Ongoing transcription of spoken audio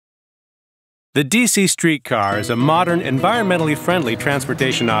The DC Streetcar is a modern, environmentally friendly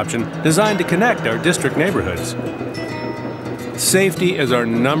transportation option designed to connect our district neighborhoods. Safety is our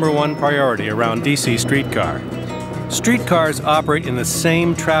 #1 priority around DC Streetcar. Streetcars operate in the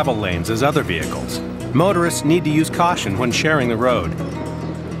same travel lanes as other vehicles. Motorists need to use caution when sharing the road.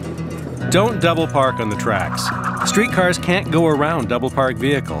 Don't double park on the tracks. Streetcars can't go around double parked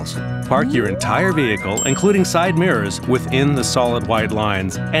vehicles. Park your entire vehicle, including side mirrors, within the solid white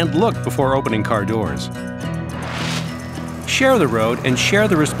lines and look before opening car doors. Share the road and share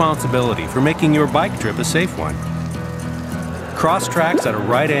the responsibility for making your bike trip a safe one. Cross tracks at a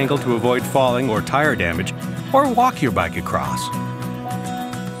right angle to avoid falling or tire damage, or walk your bike across.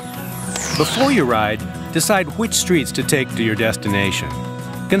 Before you ride, decide which streets to take to your destination.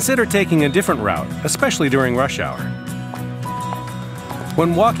 Consider taking a different route, especially during rush hour.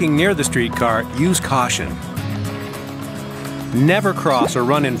 When walking near the streetcar, use caution. Never cross or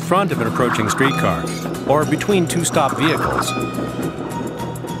run in front of an approaching streetcar or between two stopped vehicles.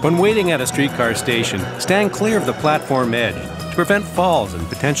 When waiting at a streetcar station, stand clear of the platform edge to prevent falls and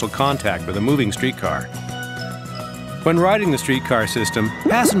potential contact with a moving streetcar. When riding the streetcar system,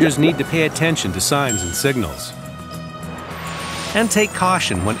 passengers need to pay attention to signs and signals. And take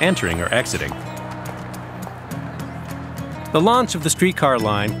caution when entering or exiting. The launch of the Streetcar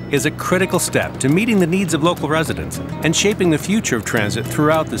Line is a critical step to meeting the needs of local residents and shaping the future of transit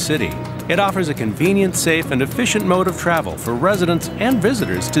throughout the city. It offers a convenient, safe, and efficient mode of travel for residents and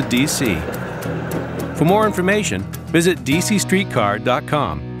visitors to DC. For more information, visit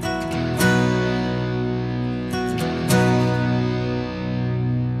dcstreetcar.com.